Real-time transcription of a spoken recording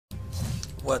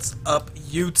What's up,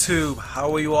 YouTube?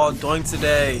 How are you all doing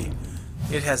today?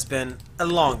 It has been a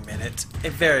long minute,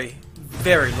 a very,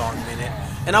 very long minute,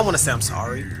 and I want to say I'm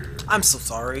sorry. I'm so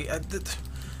sorry.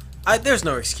 There's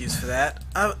no excuse for that.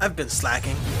 I've been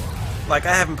slacking. Like,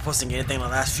 I haven't been posting anything in the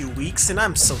last few weeks, and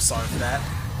I'm so sorry for that.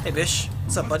 Hey, Bish.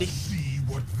 What's up, buddy?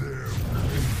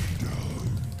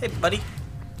 Hey, buddy.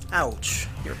 Ouch.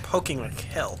 You're poking like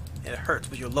hell. It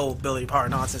hurts with your low ability power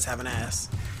nonsense having ass.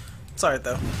 It's alright,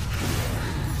 though.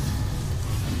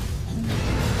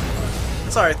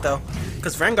 It's alright, though.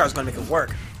 Because Rengar's gonna make it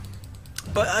work.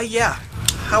 But, yeah.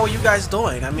 How are you guys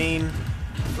doing? I mean,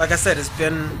 like I said, it's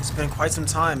been quite some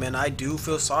time, and I do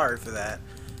feel sorry for that.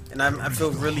 And I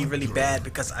feel really, really bad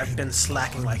because I've been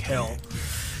slacking like hell.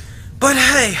 But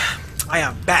hey, I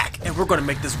am back, and we're gonna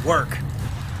make this work.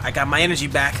 I got my energy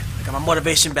back. I got my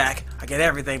motivation back. I got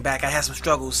everything back. I had some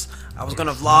struggles. I was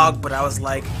gonna vlog, but I was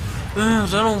like, I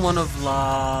don't want to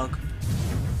vlog.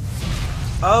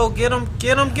 Oh, get him,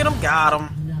 get him, get him, got him.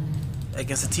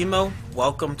 Against the Teemo,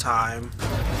 welcome time.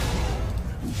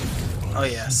 Oh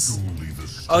yes.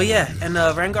 Oh yeah, and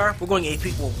Rengar, we're going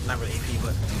AP. Well, not really AP,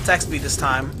 but attack speed this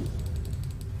time.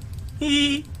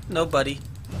 Hee, no buddy.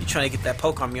 You're trying to get that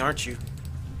poke on me, aren't you?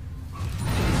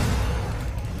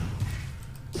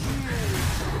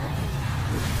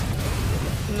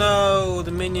 No,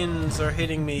 the minions are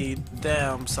hitting me.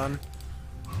 Damn, son.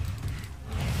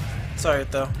 Sorry,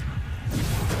 though.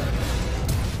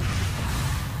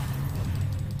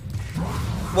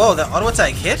 Whoa, that auto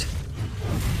attack hit?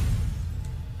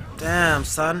 Damn,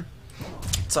 son.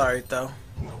 Sorry, though.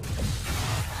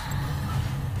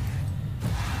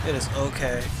 It is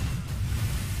okay.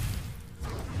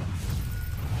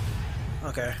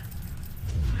 Okay.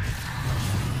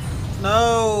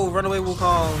 No! Run away,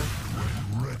 Wukong!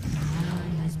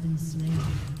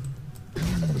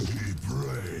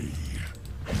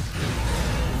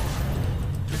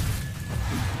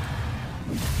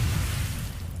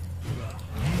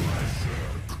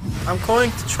 I'm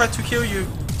going to try to kill you.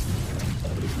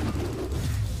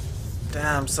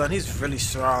 Damn, son, he's really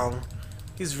strong.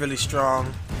 He's really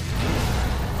strong.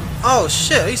 Oh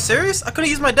shit, are you serious? I could've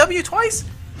used my W twice?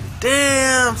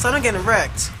 Damn, son, I'm getting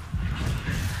wrecked.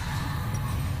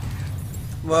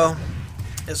 Well,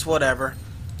 it's whatever.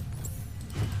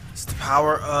 It's the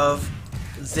power of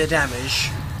the damage.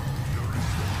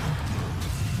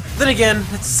 Then again,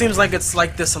 it seems like it's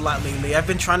like this a lot lately. I've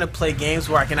been trying to play games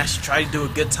where I can actually try to do a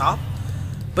good top.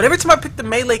 But every time I pick the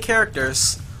melee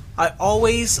characters, I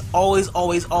always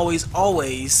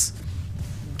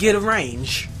get a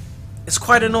range. It's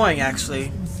quite annoying,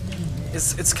 actually.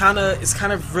 It's kind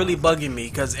of really bugging me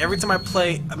because every time I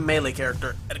play a melee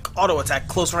character, an auto attack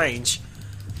close range,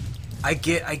 I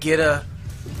get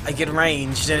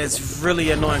ranged, and it's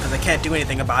really annoying because I can't do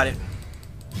anything about it.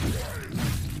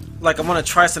 Like, I want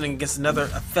to try something against a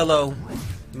fellow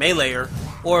meleeer,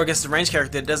 or against a ranged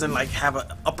character that doesn't like have an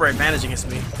upper advantage against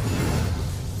me.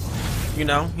 You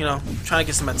know, trying to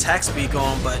get some attack speed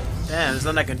going, but damn, there's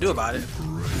nothing I can do about it.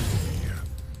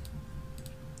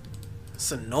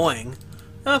 It's annoying.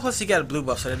 Plus, you got a blue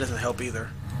buff, so that doesn't help either.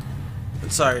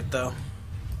 It's alright though.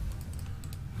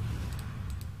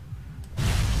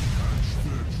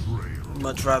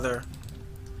 Much rather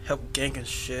help gank and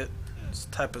shit. This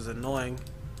type is annoying.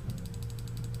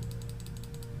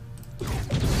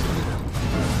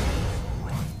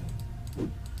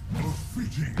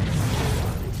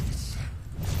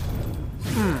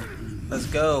 Let's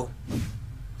go.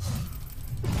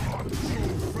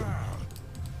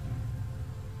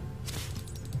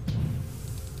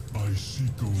 I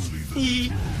seek only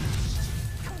the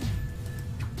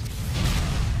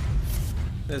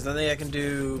There's nothing I can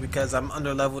do because I'm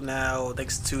under leveled now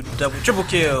thanks to triple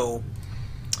kill.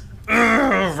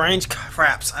 Range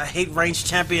craps. I hate ranged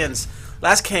champions.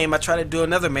 Last game I tried to do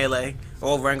another melee.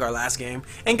 Oh, Rengar last game.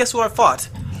 And guess who I fought?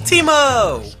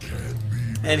 Teemo!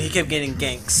 And he kept getting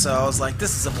ganks, so I was like,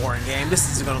 this is a boring game.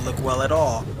 This isn't gonna look well at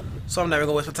all. So I'm never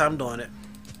gonna waste my time doing it.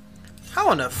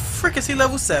 How in the frick is he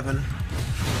level 7?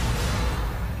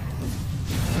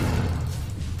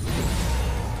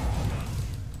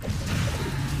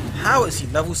 How is he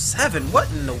level 7? What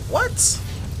in the what?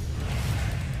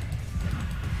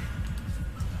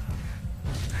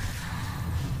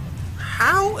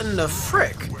 How in the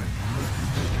frick?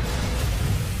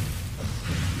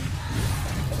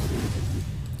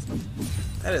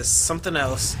 That is something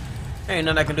else. There ain't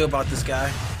nothing I can do about this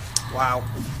guy. Wow.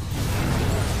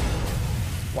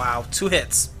 Wow, 2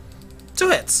 hits.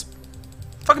 2 hits.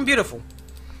 Fucking beautiful.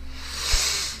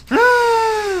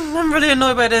 I'm really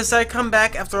annoyed by this. I come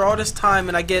back after all this time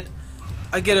and I get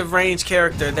a ranged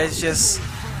character that's just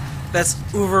that's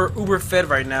uber fed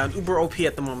right now, and uber OP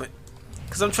at the moment.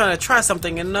 Cause I'm trying to try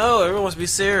something, and no, everyone wants to be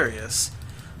serious.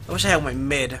 I wish I had went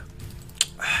mid.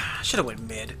 I should have went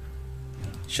mid.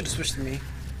 Should have switched to me.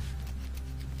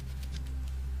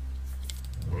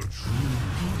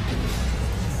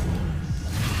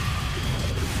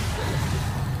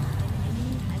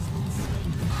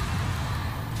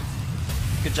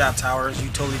 Good job, Towers. You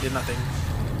totally did nothing.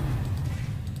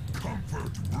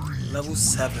 Level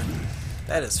 7.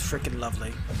 That is freaking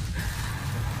lovely.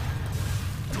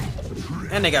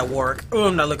 And they got Warwick. Oh,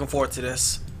 I'm not looking forward to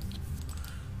this.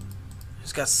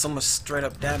 He's got so much straight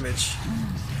up damage.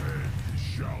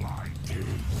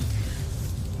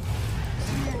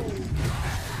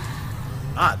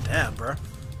 Ah, damn, bro.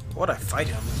 Why'd I fight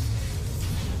him?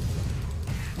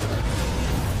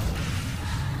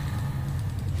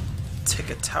 Take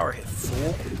a tower hit,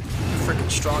 fool.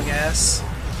 Freaking strong ass.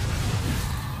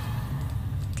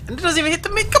 And it doesn't even hit the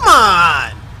mid. Come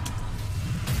on!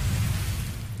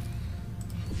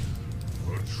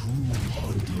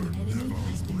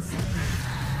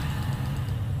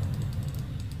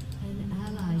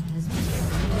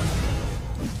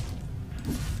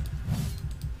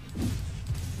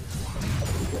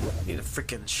 Need a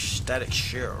freaking static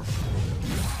shield.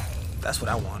 That's what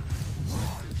I want.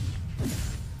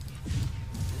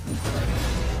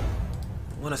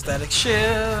 I want a static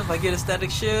shiv. I get a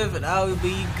static shiv and I will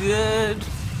be good.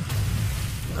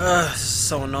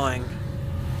 So annoying.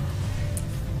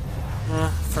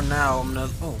 For now, I'm gonna.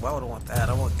 Oh, why would I want that?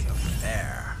 I want to go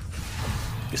there.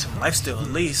 Get some lifesteal at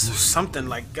least, or something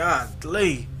like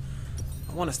godly.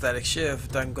 I want a static shiv.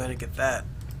 If I can go ahead and get that.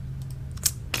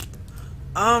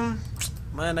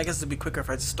 Man, I guess it'd be quicker if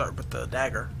I just start with the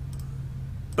dagger.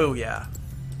 Booyah.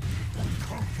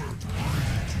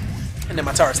 And then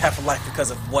my tower's half a life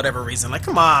because of whatever reason. Like,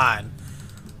 come on.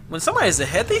 When somebody's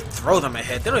ahead, they throw them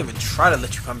ahead. They don't even try to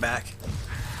let you come back.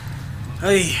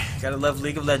 Hey, gotta love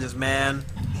League of Legends, man.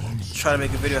 Try to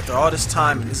make a video after all this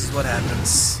time, and this is what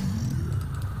happens.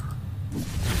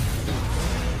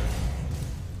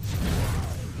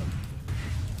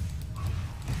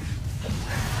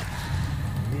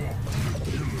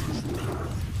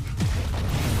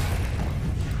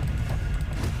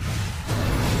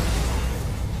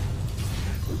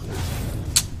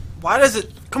 Why does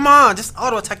it... Come on, just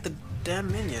auto-attack the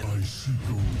damn minion.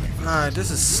 Alright, this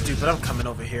is stupid. I'm coming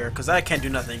over here, because I can't do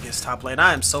nothing against top lane.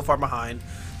 I am so far behind.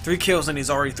 3 kills and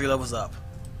he's already 3 levels up.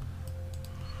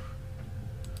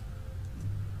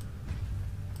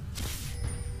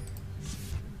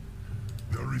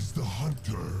 There is the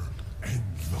hunter and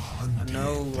the hunted. I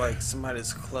know, like,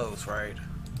 somebody's close, right?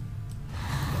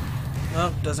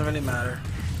 Nope, doesn't really matter.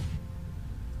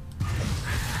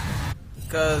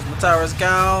 Because my tower's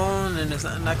gone and there's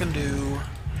nothing I can do.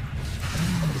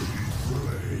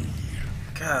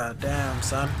 God damn,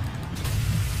 son.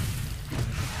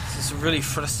 This is really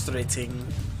frustrating.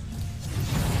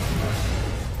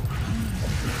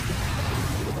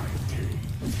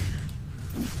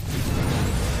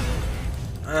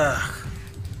 Ugh.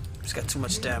 Just got too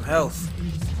much damn health.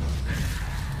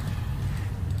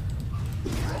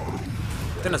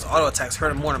 Then his auto attacks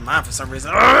hurt him more than mine for some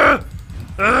reason. Ugh!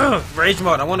 Ugh! Rage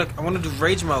mode. I wanna do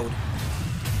rage mode.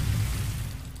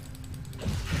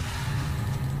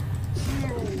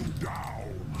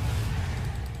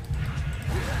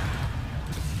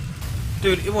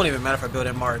 Dude, it won't even matter if I build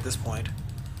MR at this point.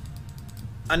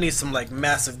 I need some like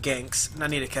massive ganks, and I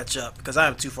need to catch up because I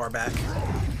am too far back.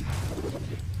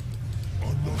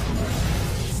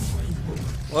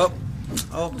 Well,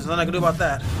 oh, there's nothing I can do about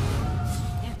that.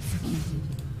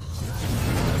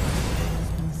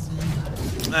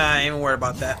 I ain't even worried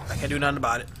about that. I can't do nothing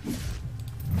about it.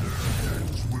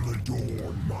 Will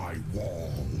adorn my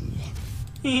wall.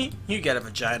 You got a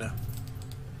vagina.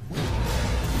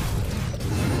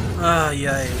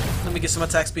 Yay. Let me get some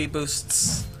attack speed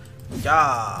boosts.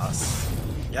 Yas.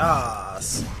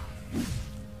 Yas.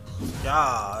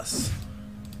 Yas.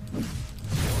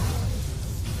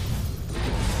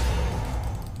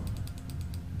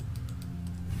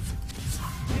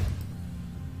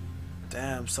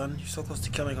 Damn, son. You're so close to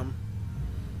killing him.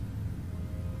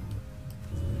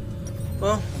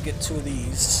 Well, we'll get 2 of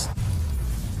these.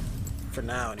 For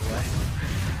now, anyway.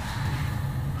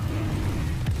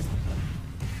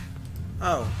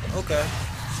 Oh, okay.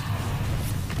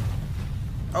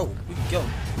 Oh, we can kill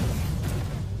him.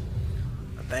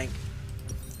 I think.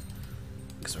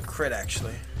 Get some crit,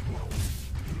 actually.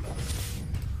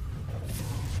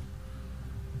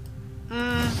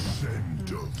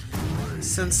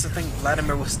 Since I think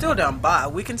Vladimir was still down by,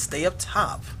 we can stay up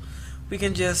top. We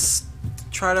can just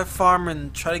try to farm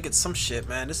and try to get some shit,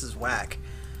 man. This is whack.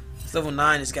 It's level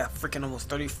 9. It's got freaking almost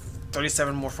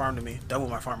 37 more farm to me. Double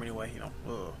my farm anyway, you know.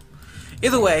 Ugh.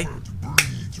 Either way,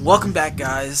 welcome back,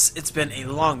 guys. It's been a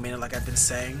long minute, like I've been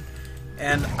saying.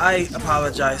 And I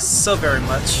apologize so very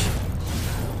much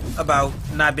about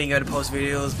not being able to post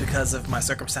videos because of my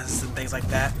circumstances and things like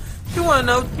that. If you want to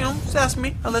know, you know, just ask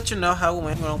me. I'll let you know how it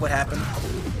went, you know, what happened.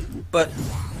 But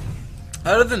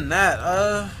other than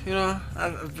that, you know,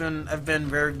 I've been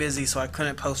very busy, so I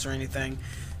couldn't post or anything.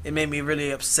 It made me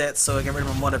really upset, so I got rid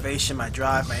of my motivation, my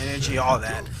drive, my energy, all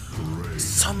that.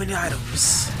 So many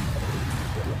items.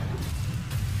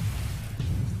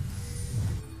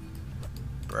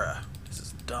 Bruh, this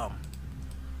is dumb.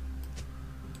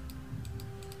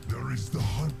 There is the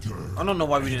hunter. I don't know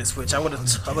why we didn't switch. I would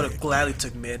have gladly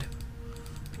took mid.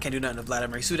 I can't do nothing to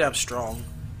Vladimir. He's too damn strong.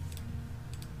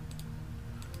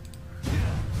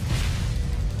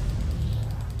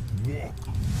 Walk.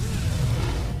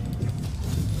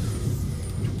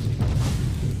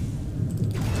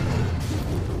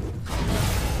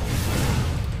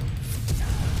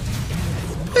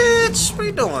 Bitch, what are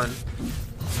you doing?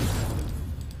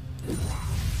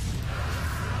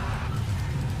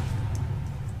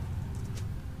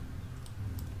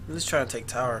 I'm just trying to take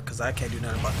tower because I can't do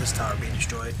nothing about this tower being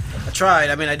destroyed. I tried.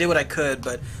 I mean, I did what I could,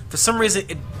 but for some reason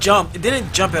it jumped. It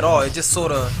didn't jump at all. It just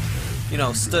sort of, you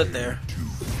know, stood there.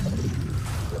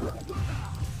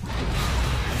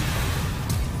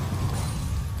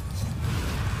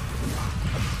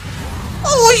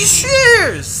 Oh, you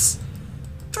shears!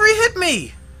 3 hit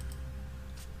me.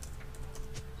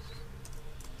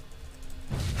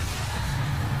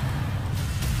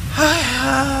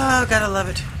 Gotta love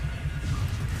it.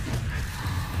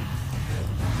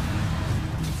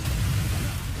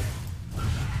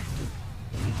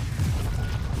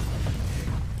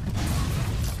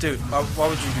 Dude, why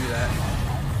would you do that?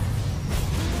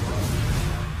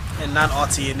 And not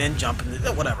ulti and then jump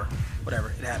and whatever.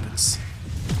 Whatever, it happens.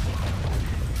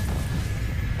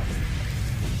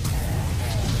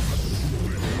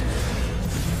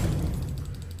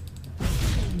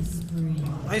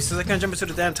 Oh, he says I can't jump into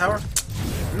the damn tower?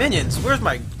 Minions, where's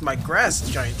my grass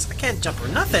giants? I can't jump or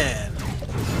nothing.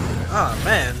 Oh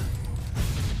man.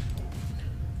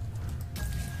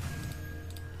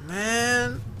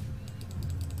 Man.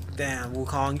 Damn,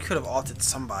 Wukong, you could have ulted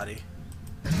somebody.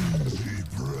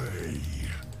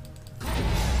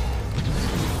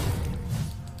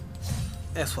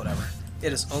 It's whatever.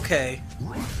 It is okay.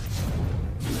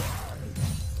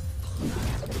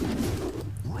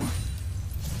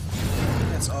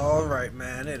 It's alright,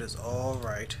 man. It is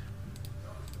alright.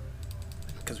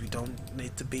 Because we don't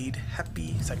need to be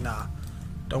happy. It's like, nah.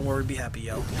 Don't worry, be happy,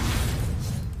 yo.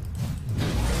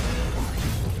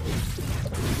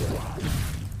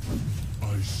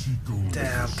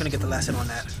 Damn, I'm gonna get the last hit on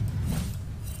that.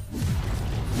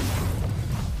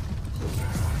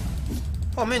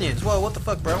 Oh, minions. Whoa, what the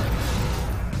fuck, bro?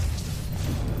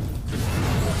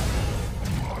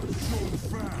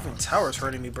 Even tower's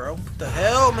hurting me, bro. What the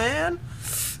hell, man?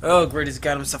 Oh, great, he's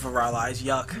got himself a Rylai's.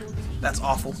 Yuck. That's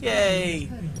awful. Yay!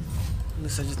 At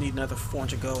least I just need another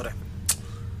 400 gold.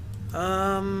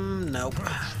 Nope.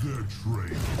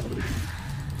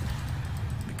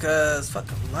 Because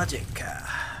fucking logic.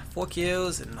 4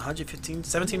 kills and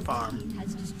 17 farm.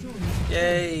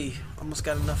 Yay! Almost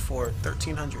got enough for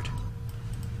 1300.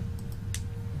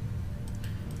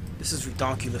 This is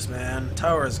ridiculous, man.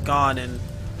 Tower is gone and...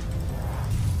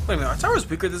 Wait a minute, are towers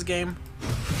weaker this game?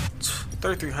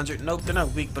 3300. Nope, they're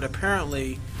not weak, but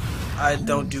apparently I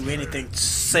don't do anything to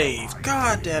save.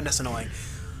 God damn, that's annoying.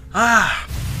 Ah!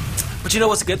 But you know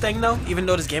what's a good thing though? Even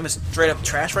though this game is straight up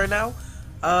trash right now,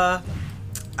 I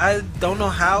don't know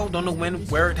how, don't know when,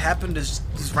 where it happened, this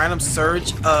random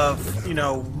surge of, you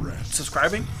know,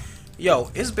 subscribing.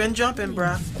 Yo, it's been jumping,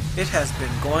 bruh. It has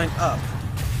been going up.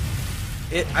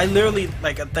 I literally,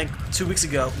 like, I think 2 weeks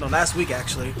ago, no, last week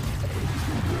actually.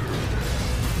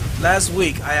 Last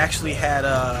week, I actually had,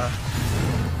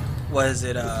 what is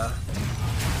it,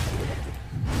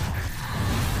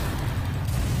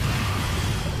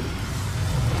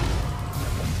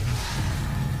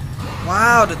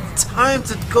 wow, the time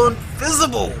to go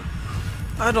invisible!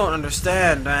 I don't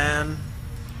understand, man.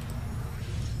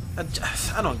 I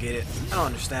don't get it. I don't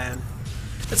understand.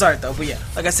 It's alright though, but yeah,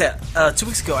 like I said, 2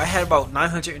 weeks ago I had about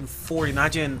 940,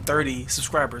 930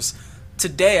 subscribers.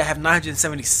 Today I have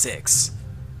 976.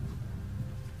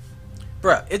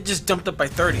 Bruh, it just jumped up by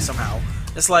 30 somehow.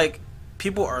 It's like,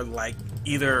 people are like,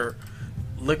 either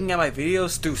looking at my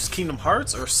videos through Kingdom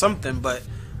Hearts or something, but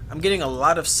I'm getting a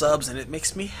lot of subs and it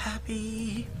makes me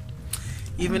happy.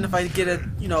 Even if I get a,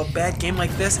 you know, bad game like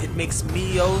this, it makes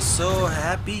me oh so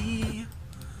happy.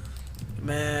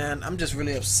 Man, I'm just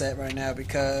really upset right now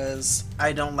because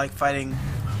I don't like fighting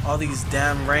all these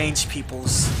damn range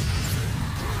peoples.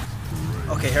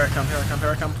 Okay, here I come, here I come, here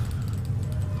I come.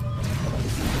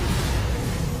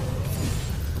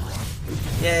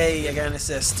 Yay, I got an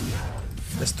assist.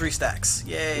 There's 3 stacks.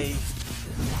 Yay.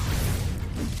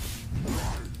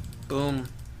 Boom.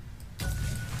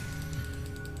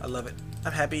 I love it.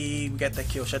 I'm happy we got that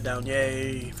kill shut down.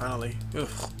 Yay, finally. Ugh.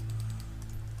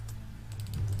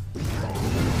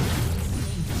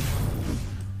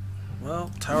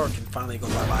 Well, tower can finally go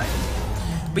bye-bye.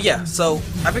 But yeah, so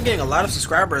I've been getting a lot of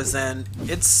subscribers and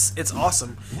it's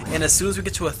awesome. And as soon as we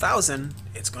get to 1,000,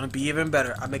 it's gonna be even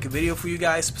better. I make a video for you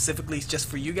guys, specifically just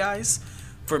for you guys,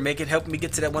 for help me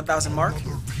get to that 1,000 mark,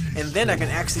 and then I can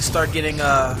actually start getting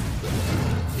not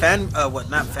fan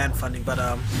funding, but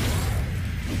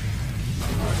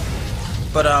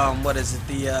what is it?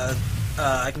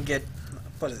 I can get,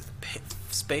 what is it?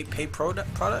 Paid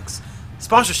products,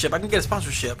 sponsorship. I can get a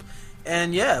sponsorship.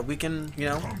 And yeah, we can, you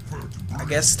know, I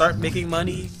guess start making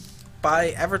money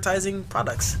by advertising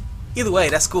products. Either way,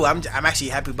 that's cool. I'm actually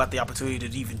happy about the opportunity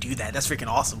to even do that. That's freaking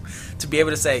awesome. To be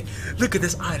able to say, look at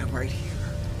this item right here.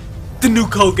 The new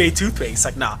Colgate toothpaste.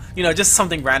 Like, nah, you know, just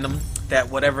something random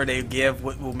that whatever they give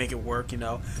will make it work, you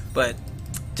know. But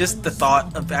just the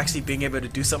thought of actually being able to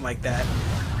do something like that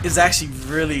is actually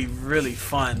really, really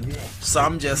fun. So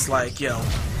I'm just like, yo,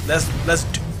 let's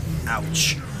do,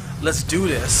 ouch. Let's do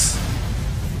this.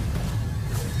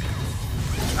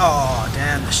 Oh,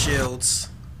 damn, the shields.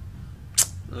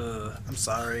 I'm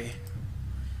sorry.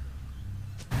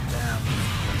 Damn.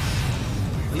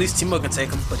 At least Timo can take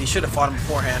him, but he should have fought him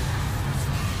beforehand.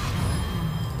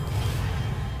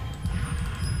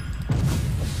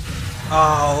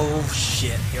 Oh,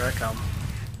 shit. Here I come.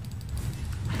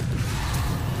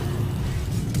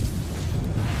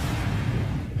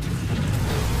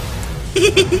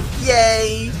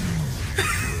 Yay!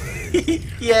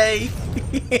 Yay!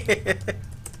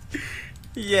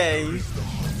 Yay!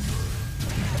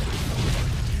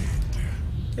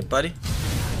 Hey, buddy.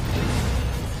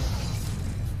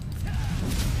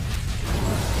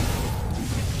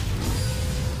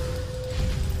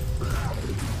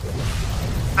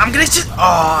 I'm gonna just.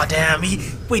 Oh, damn!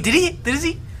 Wait, did he? Did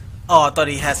he? Oh, I thought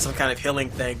he had some kind of healing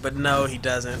thing, but no, he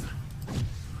doesn't.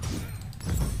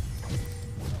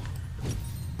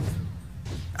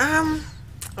 I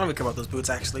don't really care about those boots,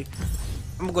 actually.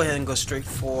 I'm gonna go ahead and go straight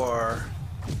for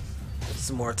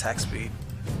some more attack speed.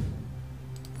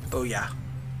 Oh yeah,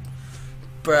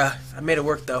 bruh, I made it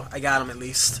work though. I got him at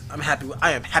least. I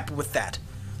am happy with that.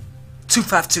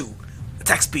 252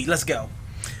 attack speed. Let's go.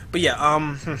 But yeah,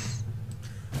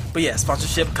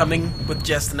 sponsorship coming with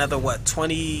just another what,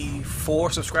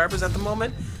 24 subscribers at the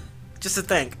moment. Just to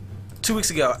think. 2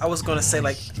 weeks ago, I was gonna say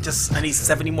like, I need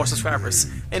 70 more subscribers,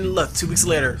 and look, 2 weeks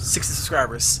later, 60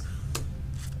 subscribers.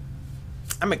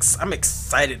 I'm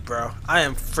excited, bro. I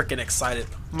am freaking excited.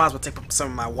 Might as well take some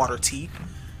of my water tea.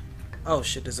 Oh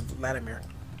shit, there's a Vladimir.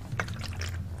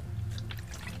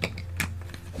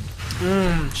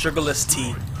 Sugarless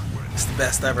tea. It's the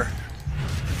best ever.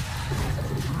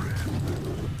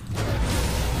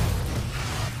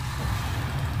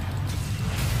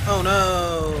 Oh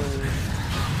no.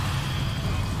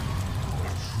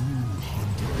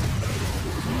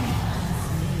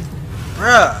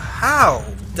 Bruh, how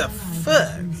the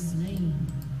fuck?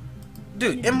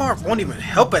 Dude, MR won't even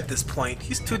help at this point.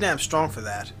 He's too damn strong for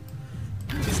that.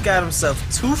 He's got himself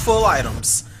 2 full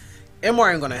items.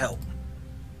 MR ain't gonna help.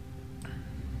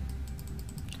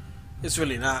 It's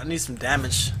really not. I need some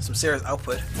damage, some serious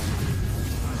output.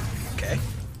 Okay.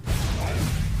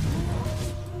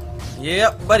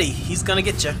 Yep, buddy, he's gonna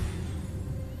get you.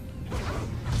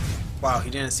 Wow, he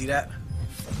didn't see that.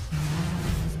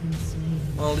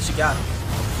 Well, at least you got him.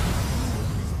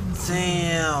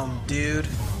 Damn, dude.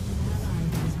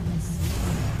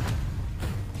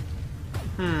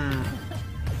 I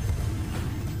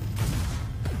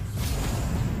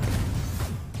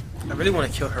really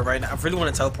want to kill her right now. I really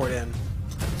want to teleport in,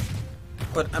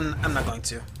 but I'm not going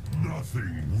to.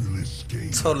 Nothing will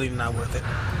escape. Totally not worth it.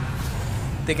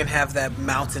 They can have that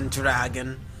mountain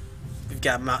dragon. We've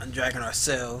got mountain dragon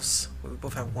ourselves. We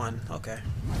both have one. Okay.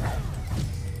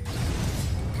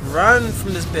 Run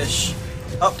from this bitch.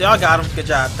 Oh, y'all got him. Good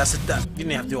job. That's it. You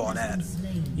didn't have to do all that.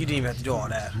 You didn't even have to do all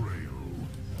that.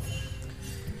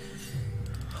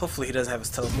 Hopefully he doesn't have his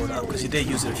teleport up, because he did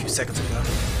use it a few seconds ago.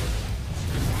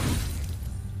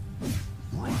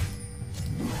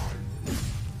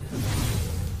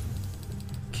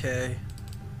 Okay.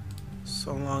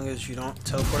 So long as you don't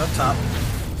teleport up top.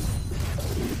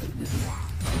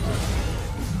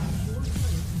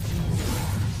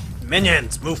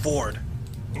 Minions, move forward.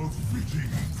 A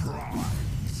fitting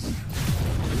prize.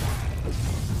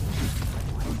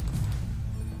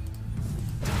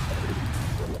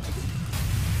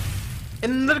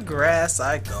 In the grass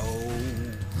I go.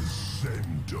 The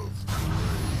scent of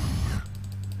prey.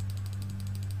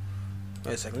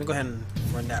 Wait a second, let me go ahead and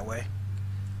run that way.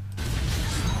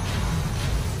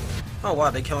 Oh wow,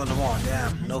 they killing them all.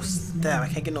 Damn, damn, I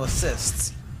can't get no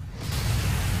assists.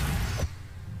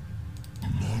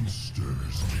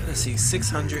 Monsters. Let's see,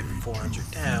 600, 400.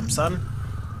 Damn, son.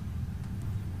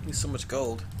 Need so much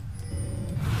gold.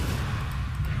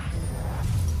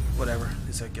 Whatever. At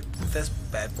least I get this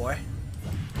bad boy.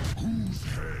 Whose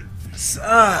head?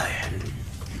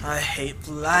 I hate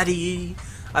bloody.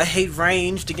 I hate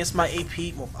ranged against my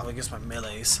AP. Well, against my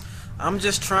melees. I'm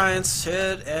just trying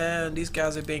shit, and these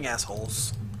guys are being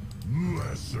assholes.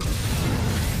 Lesser.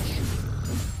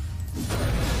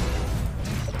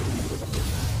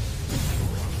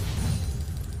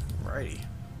 Righty.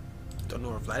 Don't know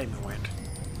where Vladimir went.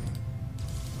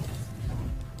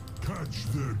 Catch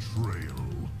their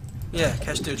trail. Yeah,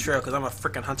 catch their trail, because I'm a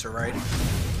freaking hunter, right?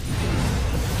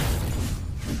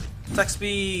 Attack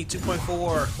speed 2.4.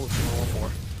 Oh,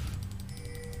 2.14.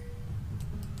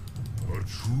 A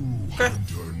true Okay.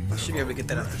 hunter I should be able to get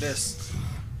that never after this.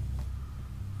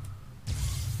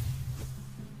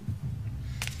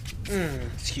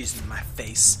 Excuse me, my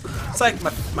face. It's like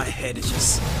my head is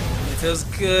just... It feels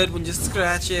good when you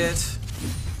scratch it.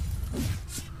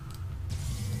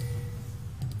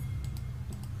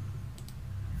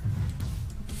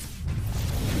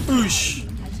 Oosh!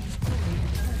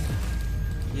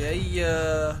 Yeah,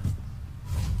 yeah.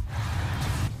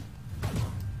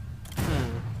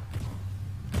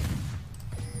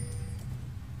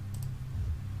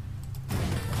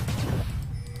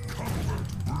 Comfort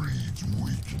breeds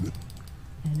weakness.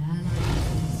 An ally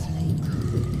has been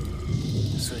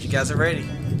slain. As soon as you guys are ready.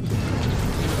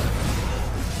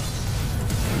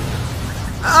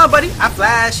 Ah, buddy, I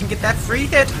flash and get that free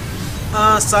hit.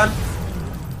 Son.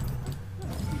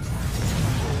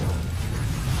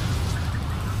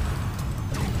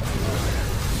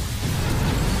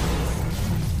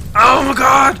 Oh my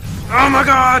god! Oh my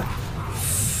god!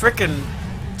 Frickin'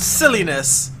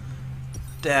 silliness.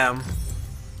 Damn.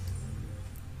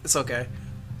 It's okay.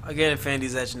 I'll get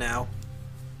Infinity's Edge now.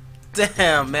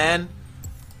 Damn, man.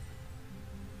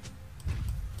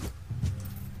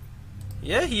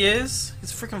 Yeah, he is.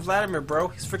 He's freaking Vladimir, bro.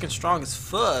 He's freaking strong as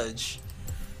fudge.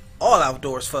 All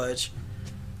outdoors fudge.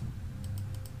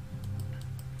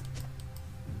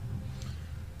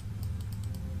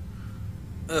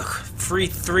 Ugh, free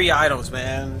 3 items,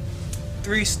 man.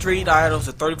 3 street items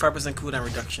with 35% cooldown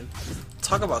reduction.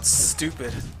 Talk about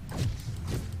stupid.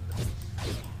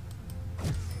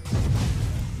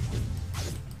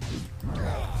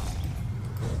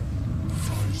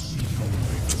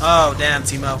 Oh, damn,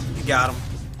 Teemo. You got him.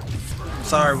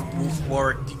 Sorry,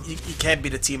 Warwick. You can't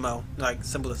beat a Teemo. Like,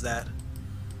 simple as that.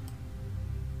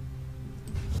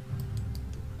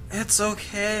 It's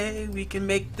okay. We can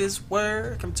make this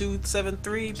work. I'm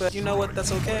 273, but you know what?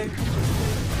 That's okay.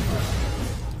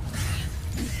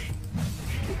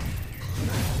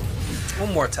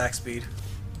 One more attack speed.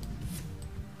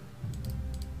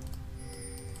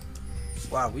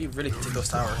 Wow, we really can take those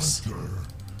towers.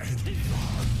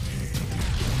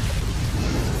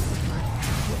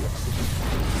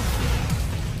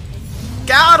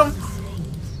 Got him!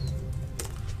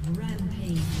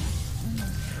 Rampage.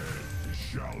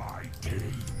 Shall I take?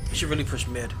 We should really push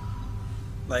mid.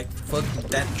 Like, fuck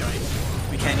that joint.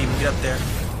 We can't even get up there.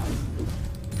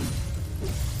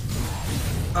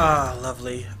 Ah,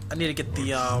 lovely. I need to get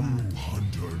the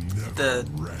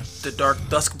dark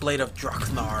dusk blade of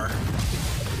Drakthar.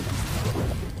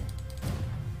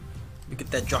 We get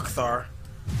that Drakthar.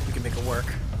 We can make it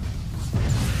work.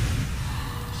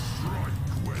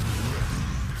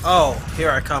 Oh,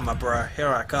 here I come, my bruh. Here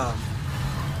I come.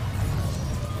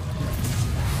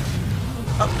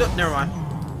 Oh, no, never mind.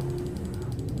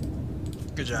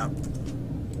 Good job.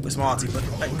 With small ulti, but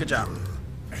hey, good job.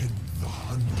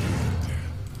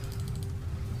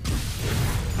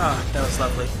 Ah, that was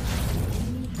lovely.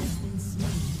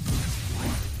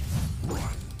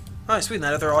 Alright, sweet. Now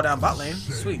that they're all down bot lane,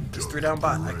 sweet. There's 3 down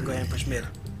bot. I can go ahead and push mid.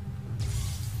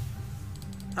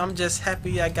 I'm just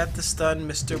happy I got the stun,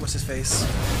 Mr. What's his face?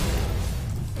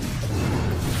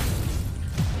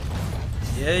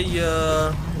 Yeah,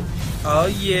 yeah. Oh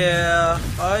yeah.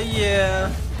 Oh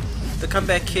yeah. The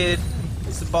comeback kid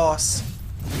is the boss.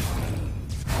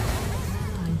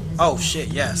 Oh shit,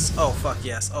 yes. Oh fuck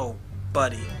yes. Oh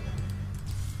buddy.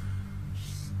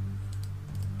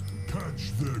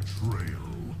 Catch their trail.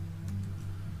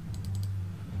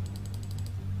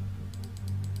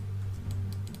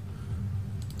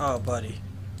 Oh, buddy.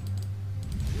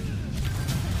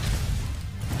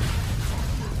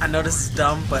 I know this is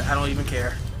dumb, but I don't even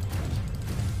care.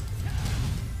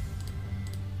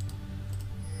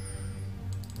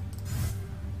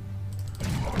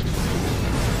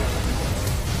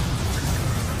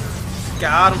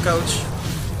 Got him, coach.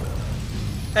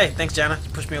 Hey, thanks, Jana.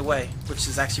 You pushed me away, which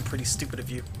is actually pretty stupid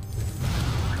of you.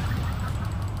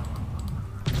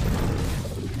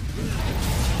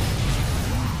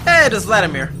 Hey, there's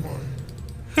Vladimir.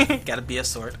 Gotta be a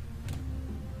sword.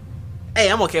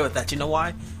 Hey, I'm okay with that. You know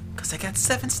why? Because I got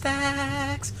 7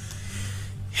 stacks.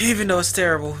 Even though it's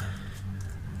terrible.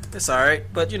 It's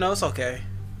alright, but you know, it's okay.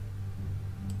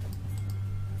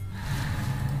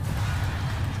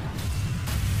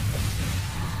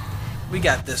 We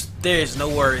got this. There's no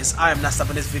worries. I am not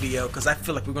stopping this video because I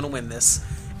feel like we're going to win this.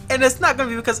 And it's not going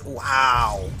to be because...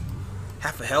 Wow.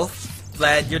 Half a health?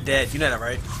 Vlad, you're dead. You know that,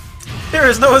 right? There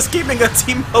is no escaping a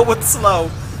team mode with slow.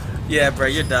 Yeah, bro,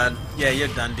 you're done. Yeah, you're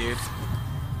done, dude.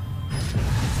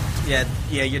 Yeah,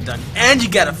 you're done. And you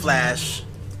got a flash.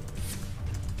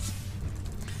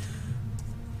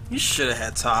 You should have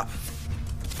had top.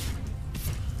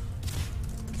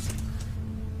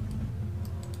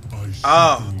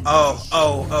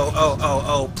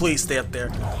 Oh, please stay up there.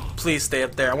 Please stay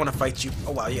up there. I want to fight you.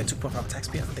 Oh wow, yeah, 2.5 attack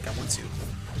speed. I don't think I want to.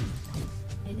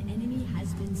 An enemy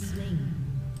has been slain.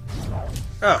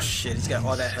 Oh shit, he's got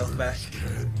all that health back.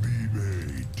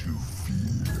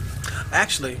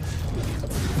 Actually,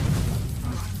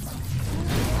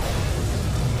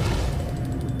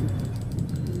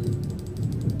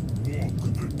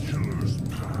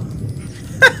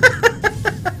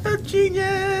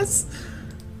 genius!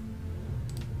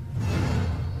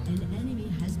 An enemy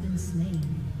has been slain.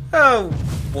 Oh,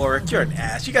 Warwick, you're an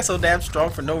ass. You got so damn strong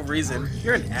for no reason.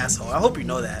 You're an asshole. I hope you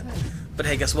know that. But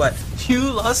hey, guess what?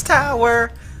 You lost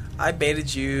tower. I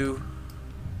baited you.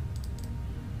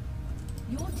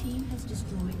 Your team has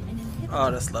destroyed an inhibitor. Oh,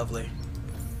 that's lovely.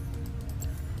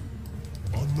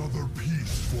 Another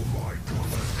piece for my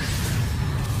collection.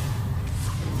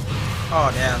 Oh,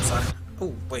 damn, son.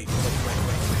 Oh, wait.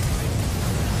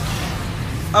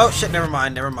 Oh, shit, never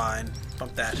mind.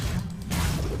 Bump that.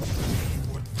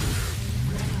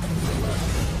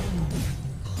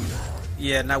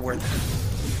 Yeah, not worth it.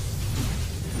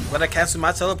 But I canceled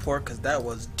my teleport because that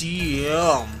was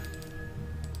DM.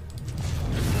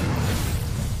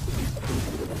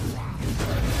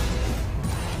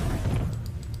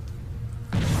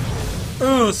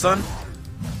 Ooh, son.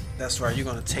 That's right, you're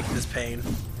gonna take this pain.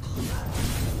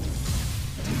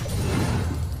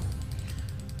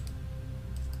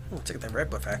 Oh, take that red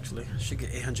buff actually. Should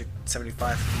get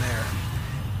 875 from there.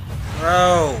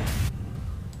 Bro!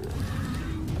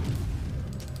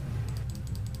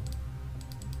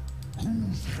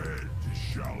 Whose head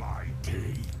shall I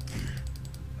take?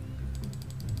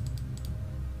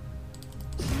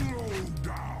 Slow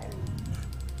down.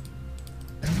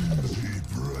 Easy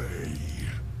prey.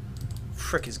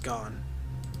 Frick is gone.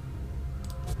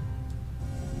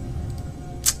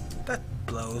 That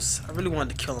blows. I really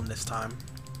wanted to kill him this time.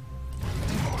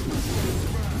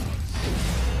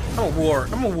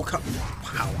 I'm a Wukong.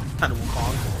 Wow, not a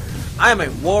Wukong. I am a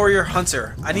warrior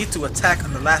hunter. I need to attack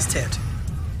on the last hit.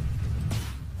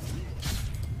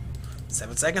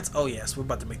 7 seconds? Oh yes, we're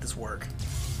about to make this work.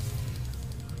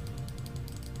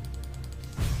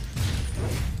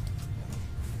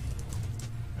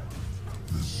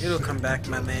 It'll come back,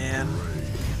 my man.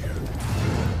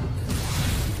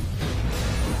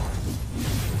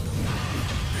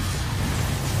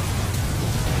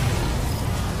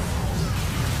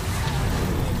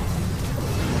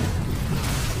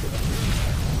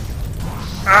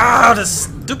 Ah, the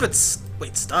stupid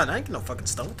wait, stun. I ain't get no fucking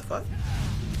stun. What the fuck?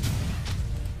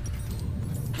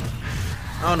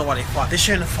 I don't know why they fought. They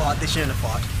shouldn't have fought.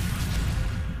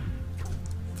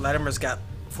 Vladimir's got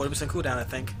 40% cooldown, I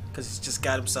think, because he's just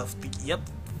got himself. Yep.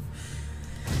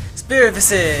 Spirit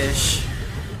Visage.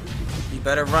 You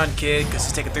better run, kid, because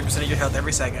he's taking 3% of your health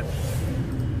every second.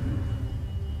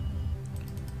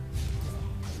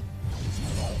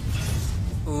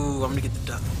 Ooh, I'm gonna get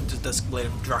the Dusk Blade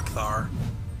of Drakthar.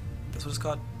 That's what it's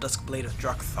called? Dusk Blade of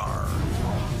Drakthar.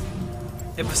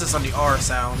 Emphasis on the R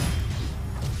sound.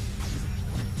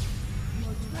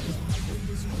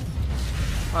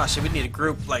 Ah, shit, we need a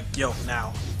group like, yo,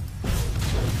 now.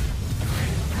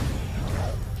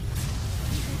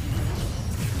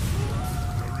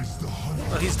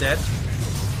 Oh, he's dead.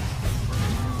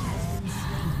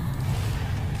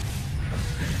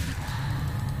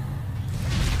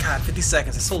 God, 50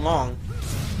 seconds, it's so long.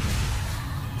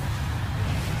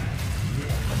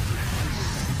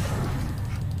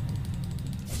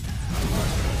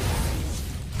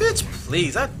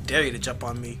 Please, I dare you to jump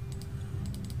on me.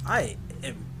 I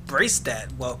embrace that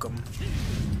welcome.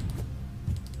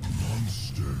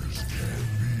 Monsters can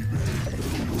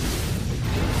be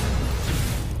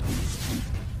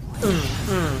made.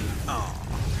 Oh.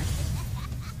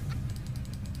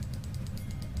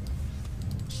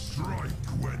 Strike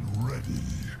when ready.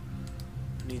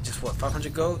 Need just what,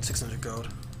 500 gold? 600 gold.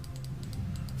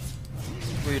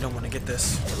 Really don't want to get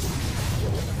this.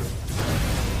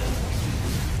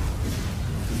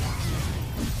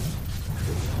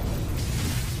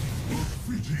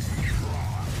 Defeating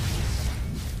pride.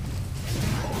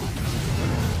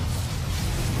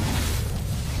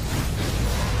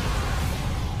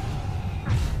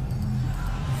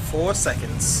 4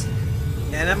 seconds.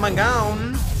 And I'm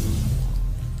gone.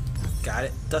 Got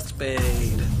it. Dust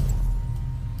Spade.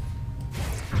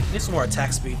 Need some more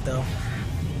attack speed though.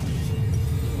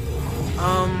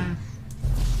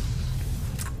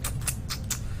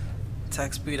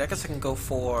 Attack speed. I guess I can go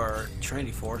for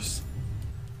Trinity Force.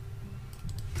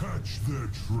 Catch their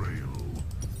trail.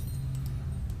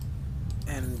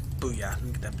 And booyah. Let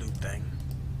me get that blue thing.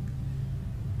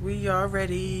 We are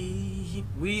ready.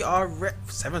 We are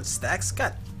 7 stacks?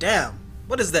 God damn.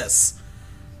 What is this?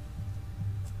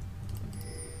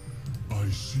 I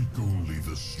seek only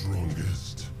the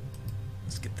strongest.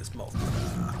 Let's get this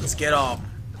motherfucker. Let's get on.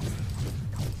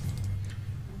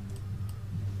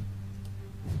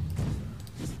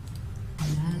 An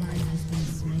ally has been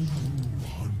slain.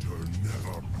 Hunter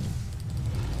never.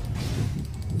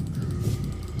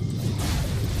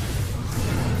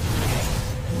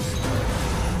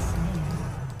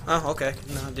 Oh, okay.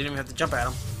 No, didn't even have to jump at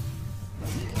him. I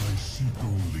seek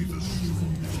only the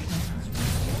strongest.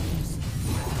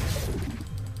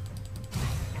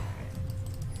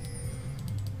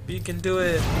 You can do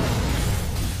it.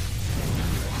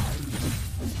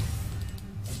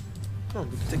 Oh,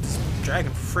 we can take this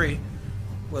dragon for free.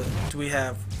 What do we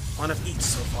have? 1 of each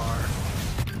so far.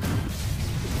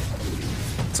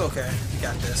 It's okay. We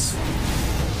got this.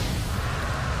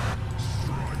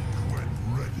 Strike when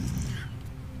ready.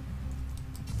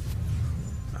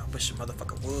 I wish a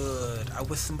motherfucker would. I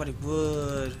wish somebody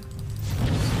would.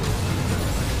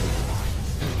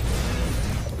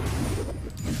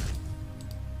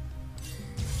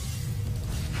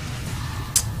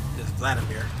 There's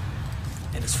Vladimir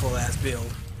and his full ass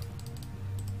build.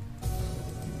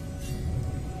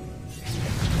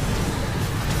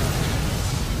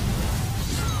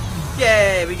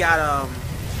 Yay, we got him.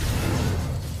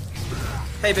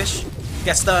 Hey, bitch. You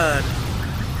got stunned.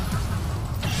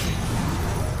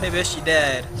 Hey, bitch, you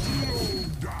dead.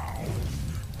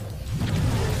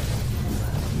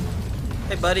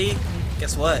 Hey, buddy.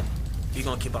 Guess what? We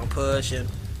gonna keep on pushing.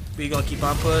 We gonna keep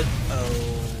on pushing.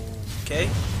 Okay.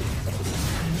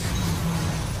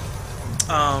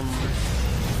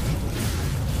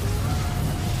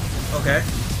 Okay.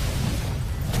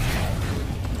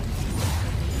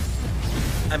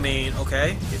 I mean,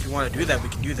 okay. If you want to do that, we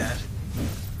can do that.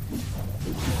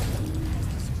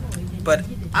 But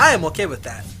I am okay with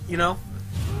that, you know?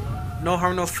 No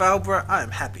harm, no foul, bro. I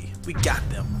am happy. We got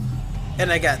them.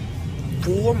 And I got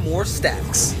 4 more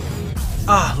stacks.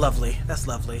 Ah, lovely. That's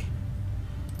lovely.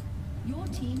 Your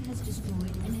team has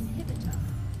destroyed an inhibitor.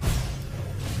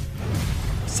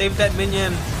 Save that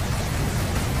minion.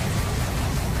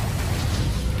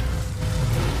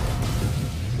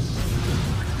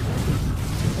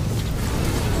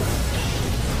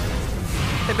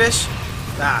 Hey, bitch.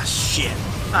 Ah, shit.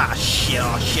 Ah, shit.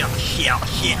 Oh, shit. Oh, shit. Oh,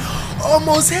 shit.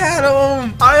 Almost had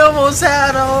him. I almost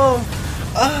had him.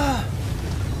 Ah.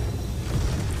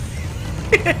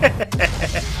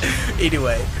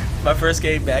 Anyway, my first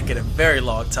game back in a very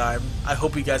long time. I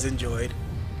hope you guys enjoyed.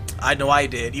 I know I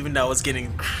did, even though I was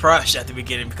getting crushed at the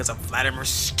beginning because of Vladimir's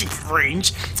stupid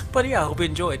range. But yeah, I hope you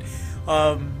enjoyed.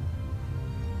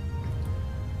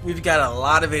 We've got a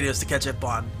lot of videos to catch up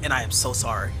on, and I am so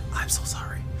sorry. I'm so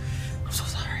sorry. I'm so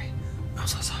sorry. I'm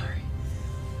so sorry.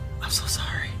 I'm so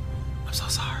sorry. I'm so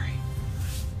sorry.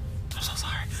 I'm so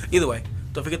sorry. Either way,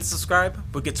 don't forget to subscribe.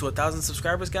 We'll get to 1,000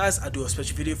 subscribers, guys. I'll do a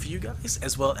special video for you guys,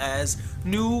 as well as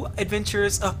new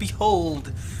adventures of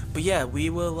Behold. But yeah, we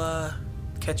will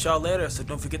catch y'all later. So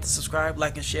don't forget to subscribe,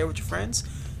 like, and share with your friends.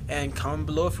 And comment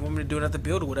below if you want me to do another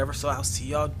build or whatever. So I'll see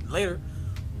y'all later.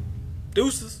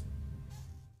 Deuces.